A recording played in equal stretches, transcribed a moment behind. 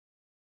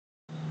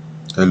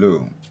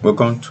Hello,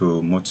 welcome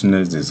to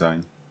Multiness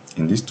Design.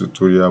 In this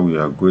tutorial, we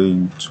are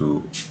going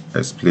to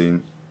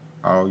explain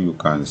how you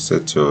can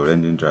set your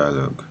rendering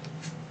dialog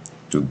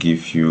to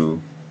give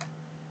you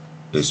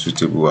a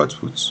suitable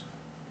output.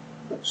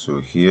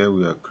 So here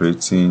we are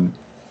creating,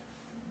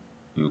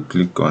 you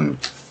click on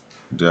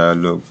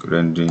dialog,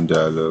 rendering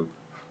dialog.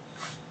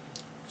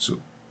 So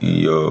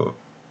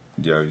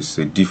there is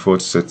a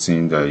default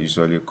setting that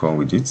usually comes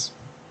with it.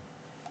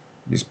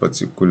 This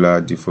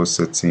particular default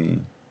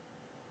setting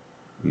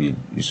will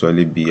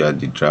usually be at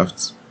the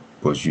draft,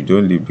 but you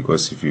don't leave,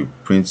 because if you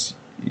print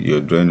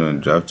your drawing on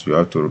draft, you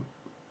have to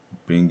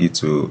bring it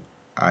to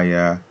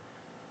higher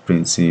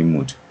printing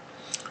mode.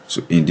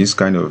 So in this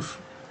kind of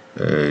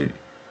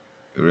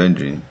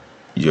rendering,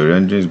 your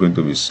rendering is going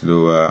to be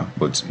slower,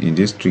 but in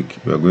this trick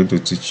we are going to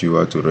teach you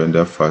how to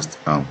render fast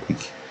and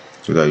quick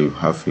so that you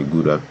have a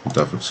good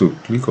output. So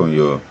click on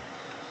your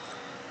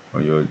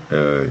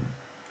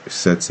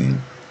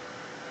setting.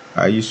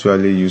 I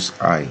usually use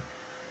high.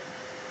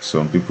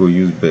 Some people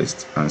use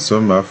best, and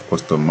some have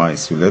customized.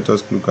 So let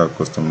us look at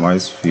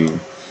customized view.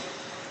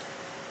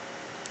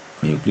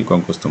 When you click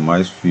on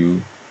customized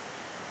view,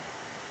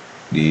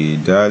 the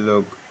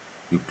dialog,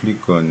 you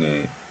click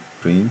on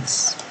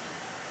prints.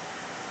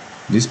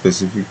 This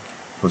specific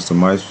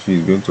customized view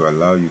is going to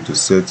allow you to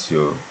set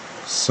your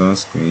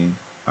sunscreen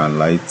and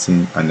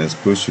lighting and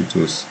expose you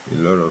to a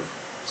lot of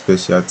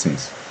special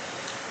things.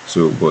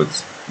 So,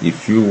 but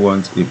if you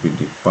want a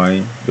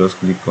predefined, just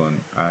click on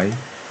I,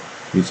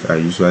 which I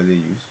usually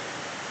use,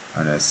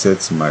 and I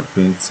set my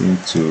printing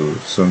to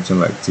something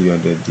like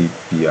 300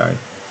 dpi.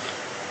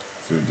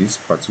 So this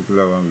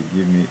particular one will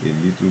give me a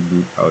little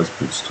good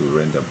output to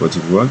render. But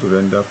if you want to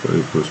render for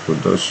a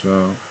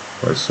post-production,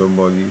 or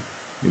somebody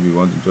maybe you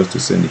want to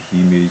send the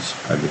image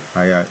at the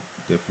higher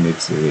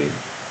definition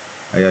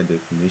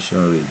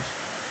range,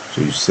 so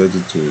you set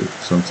it to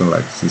something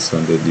like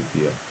 600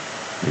 dpi.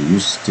 You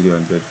use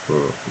 300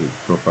 for a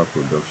proper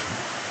production.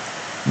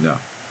 Now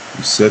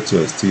you set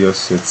your exterior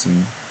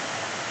setting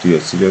to your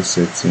exterior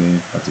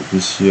setting,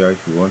 artificial.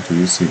 If you want to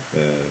use it,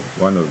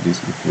 one of these,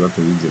 if you want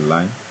to use the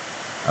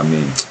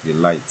the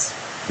light,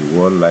 the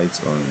wall light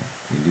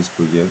in this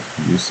project,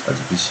 use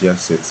artificial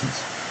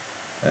settings,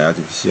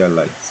 artificial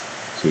light.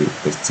 So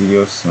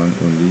exterior sun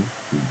only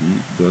will be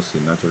just a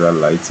natural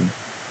lighting.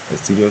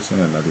 Exterior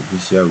sun and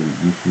artificial will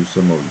give you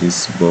some of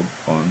this bulb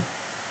on,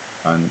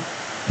 and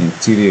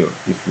interior,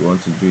 if you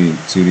want to do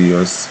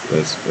interiors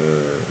as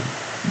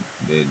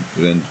the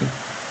rendering,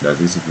 that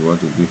is, if you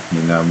want to do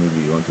inner, maybe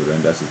you want to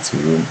render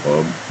sitting room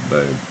or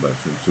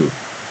bathroom. So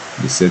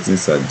the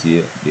settings are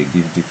there, they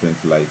give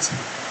different lighting.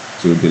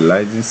 So the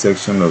lighting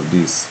section of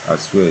this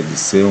as well, the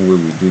same way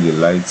we do the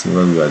lighting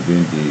when we are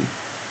doing the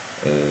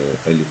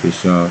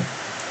elevation.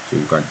 So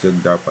you can check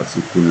that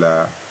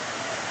particular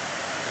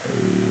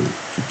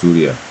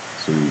tutorial,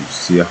 so you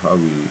see how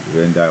we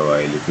render our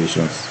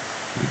elevations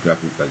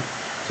graphically.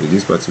 So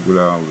this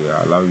particular one will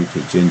allow you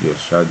to change your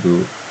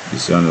shadow, the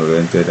sun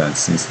oriented, and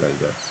things like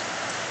that.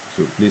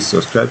 So please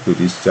subscribe to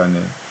this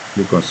channel,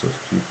 click on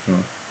subscription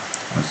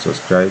and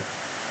subscribe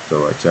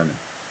to our channel.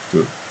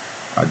 So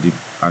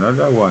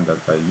another one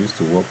that I used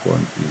to work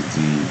on is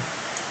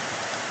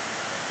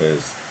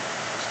the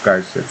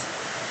sky setting.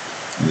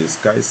 In the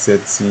sky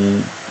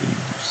setting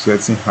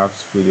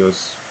has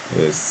various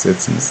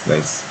settings,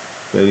 like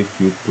very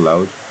few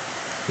cloud,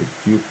 a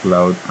few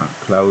cloud, and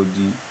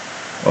cloudy.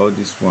 All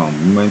this one,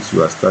 moment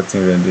you are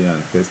starting rendering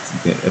and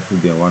testing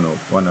them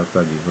one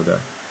after the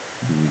other,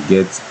 you will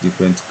get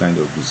different kind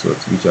of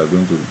results which are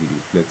going to be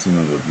reflecting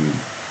on your build.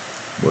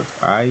 But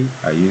I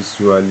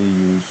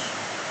usually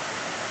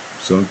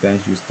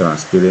sometimes use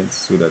transparent,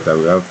 so that I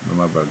will have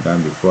normal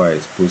background before I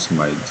expose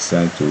my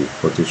design to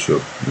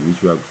Photoshop,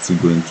 which we are still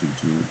going to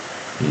do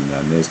in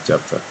our next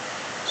chapter.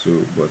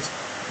 So, but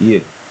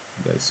here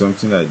there is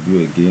something I do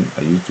again.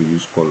 I used to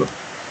use color.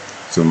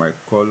 So my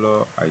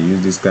color, I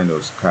use this kind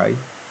of sky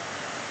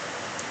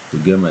to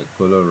get my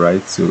color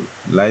right. So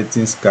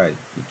lighting sky,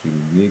 it will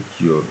make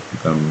you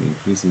can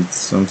increase it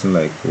something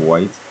like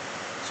white,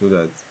 so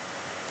that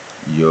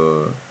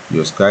your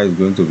sky is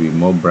going to be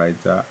more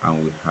brighter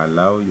and will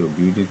allow your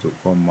building to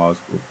come out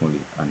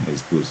openly and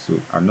exposed. So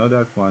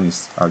another one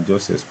is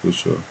adjust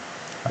exposure.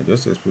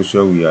 Adjust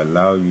exposure will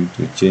allow you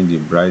to change the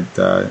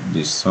brighter,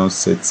 the sun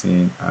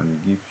setting,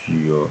 and give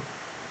you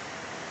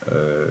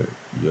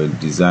your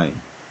design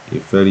a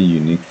very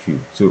unique view.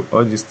 So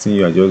all these things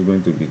you are just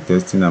going to be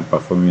testing and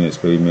performing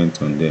experiments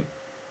on them.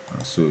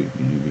 So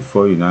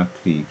before you now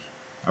click,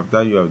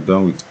 after you have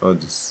done with all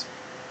this,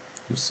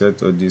 you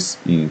set all this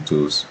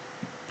into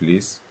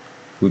place,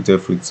 put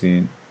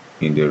everything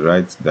in the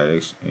right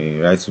direction,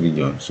 right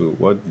region. So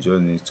what you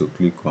just need to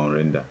click on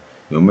render.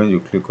 The moment you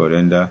click on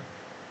render,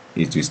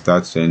 it will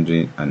start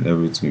rendering and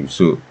everything.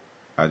 So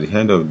at the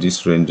end of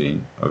this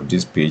rendering of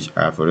this page,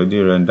 I have already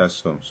rendered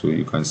some, so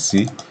you can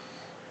see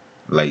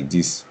like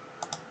this.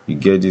 You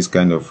get this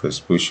kind of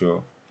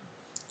exposure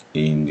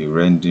in the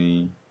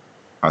rendering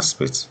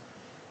aspect.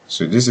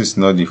 So this is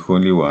not the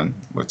only one,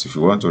 but if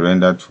you want to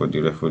render for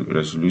the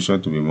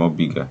resolution to be more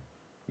bigger,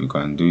 you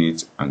can do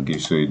it and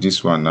give. So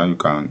this one now you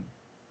can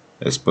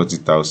export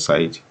it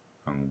outside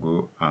and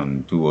go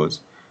and do what,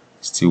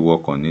 still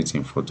work on it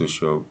in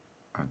Photoshop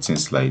and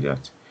things like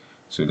that.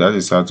 So that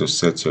is how to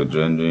set your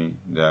rendering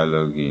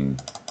dialog in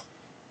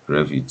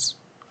Revit.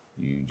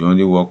 You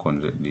only work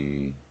on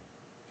the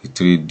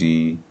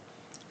 3D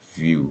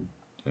view,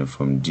 then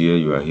from there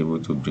you are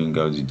able to bring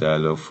out the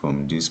dialog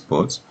from this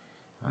spot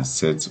and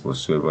set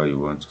whatsoever you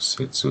want to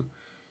set. So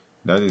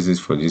that is it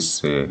for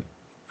this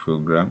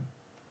program.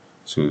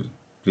 So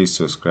please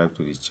subscribe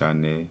to the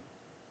channel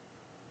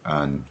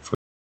and